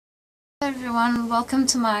Hello everyone, welcome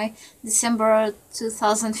to my December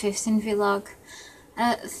 2015 vlog.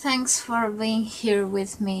 Thanks for being here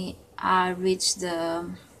with me. I reached a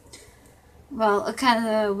kind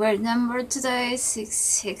of weird number today,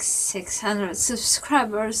 600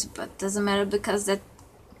 subscribers, but doesn't matter because that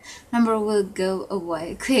number will go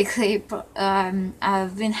away quickly.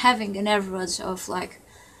 I've been having an average of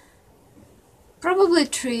probably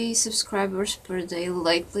 3 subscribers per day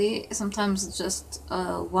lately, sometimes just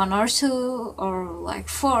 1 or 2 or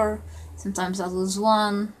 4, sometimes I lose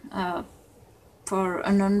 1 for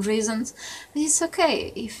unknown reasons, but it's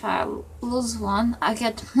okay. If I lose 1 I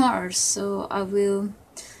get more, so I will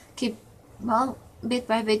keep, bit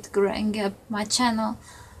by bit growing up my channel.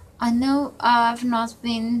 I know I've not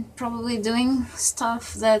been probably doing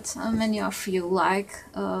stuff that many of you like,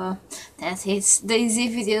 that is the easy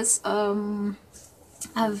videos.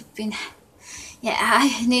 I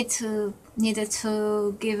needed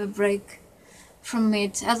to give a break from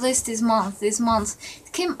it, at least this month. It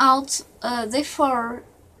came out day 4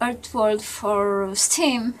 Earthworld for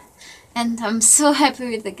Steam, and I'm so happy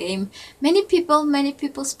with the game. Many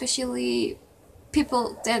people, especially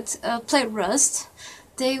people that play Rust,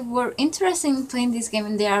 they were interested in playing this game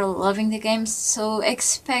and they are loving the game, so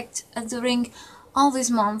expect during all this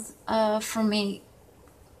month from me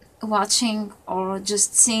watching or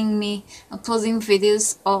just seeing me uploading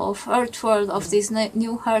videos of Earthworld, of this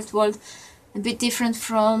new Earthworld, a bit different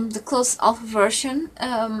from the closed alpha version,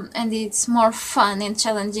 and it's more fun and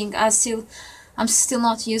challenging. I'm still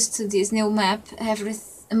not used to this new map.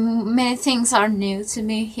 Many things are new to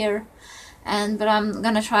me here, but I'm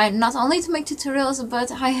gonna try not only to make tutorials,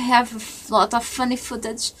 but I have a lot of funny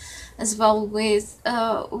footage as well with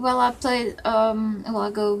I played a while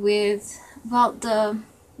ago with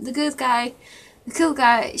the good guy, the cool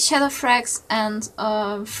guy, JeSTER's and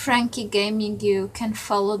Frankie Gaming. You can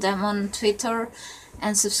follow them on Twitter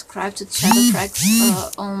and subscribe to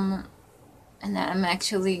JeSTER's and I'm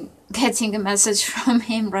actually getting a message from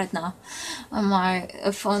him right now on my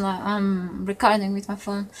phone. I'm recording with my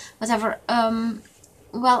phone, whatever.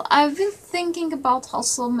 I've been thinking about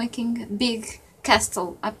also making a big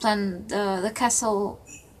castle. I planned the castle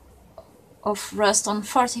of Rust on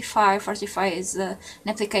Fortify. Fortify is an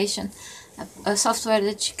application, a software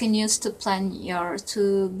that you can use to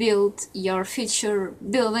build your future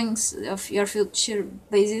buildings, of your future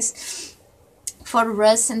bases for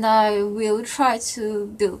Rust, and I will try to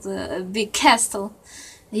build a big castle,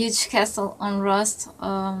 a huge castle on Rust,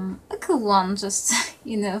 a cool one, just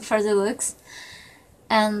for the looks.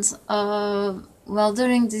 And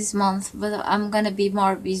during this month, but I'm gonna be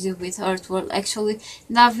more busy with Earthworld actually,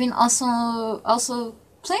 and I've been also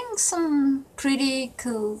playing some pretty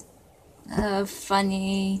cool,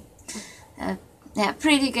 funny,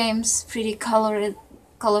 pretty games, pretty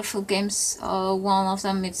colorful games. One of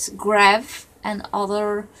them is Grav, and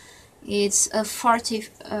other it's a Fortnite,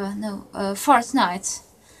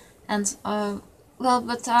 and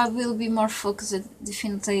but I will be more focused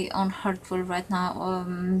definitely on Earthworld right now.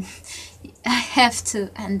 I have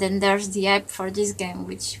to, and then there's the app for this game,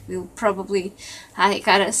 which will probably, I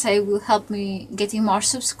gotta say, will help me getting more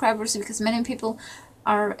subscribers, because many people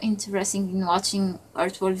are interested in watching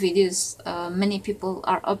Earthworld videos. Many people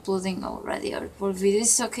are uploading already Earthworld videos.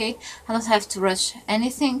 It's okay, I don't have to rush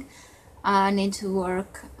anything. I need to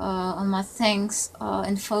work on my things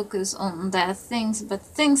and focus on that things, but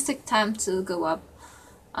things take time to go up.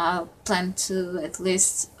 I plan to at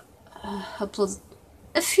least upload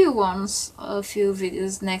a few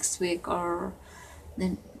videos next week or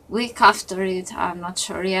the week after it. I'm not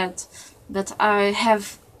sure yet, but I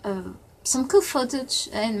have some cool footage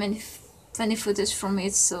and many funny footage from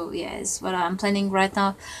it, so yeah, it's what I'm planning right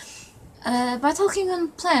now. By talking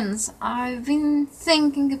on plans, I've been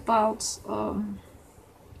thinking about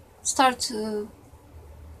start to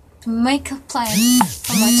make a plan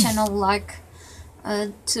for my channel,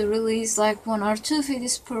 to release 1 or 2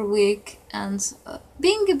 videos per week, and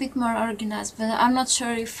being a bit more organized, but I'm not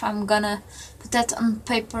sure if I'm gonna put that on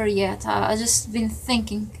paper yet. I just been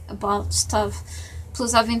thinking about stuff,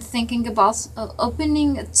 plus I've been thinking about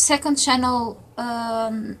opening a second channel,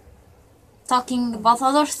 talking about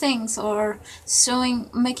other things, or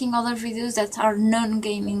making other videos that are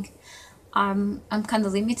non-gaming. I'm kind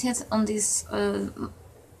of limited on this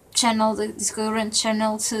channel, this current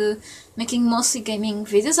channel, to making mostly gaming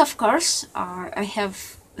videos. Of course, I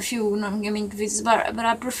have a few non-gaming videos, but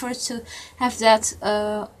I prefer to have that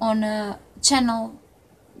on a channel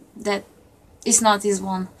that is not this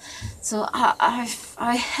one. So I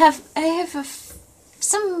have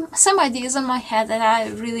some ideas on my head that I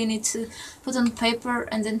really need to put on paper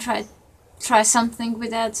and then try try something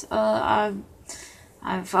with that.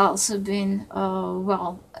 I've also been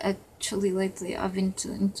well, actually lately I've been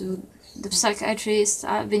into the psychiatrist.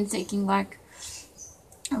 I've been taking like,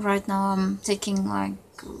 right now I'm taking like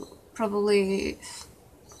probably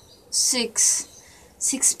six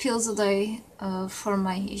pills a day for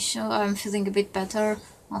my issue. I'm feeling a bit better.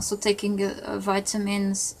 Also taking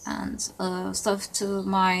vitamins and stuff to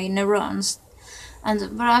my neurons.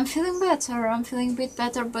 But I'm feeling better. I'm feeling a bit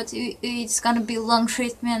better. But it's gonna be long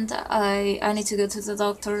treatment. I need to go to the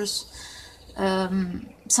doctors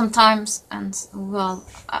sometimes. And well,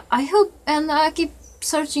 I hope. And I keep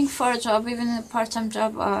searching for a job, even a part-time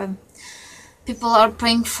job. People are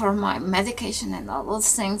paying for my medication and all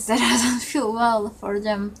those things that I don't feel well for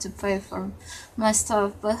them to pay for my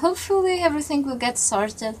stuff. But hopefully everything will get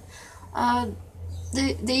sorted.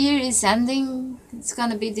 The year is ending. It's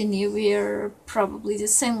gonna be the new year, probably the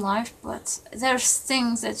same life, but there's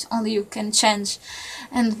things that only you can change.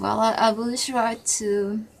 And well, I will try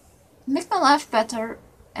to make my life better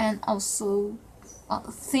and also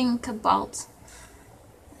think about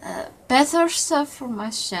better stuff for my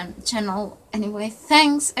channel. Anyway,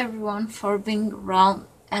 thanks everyone for being around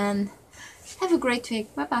and have a great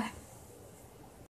week. Bye bye.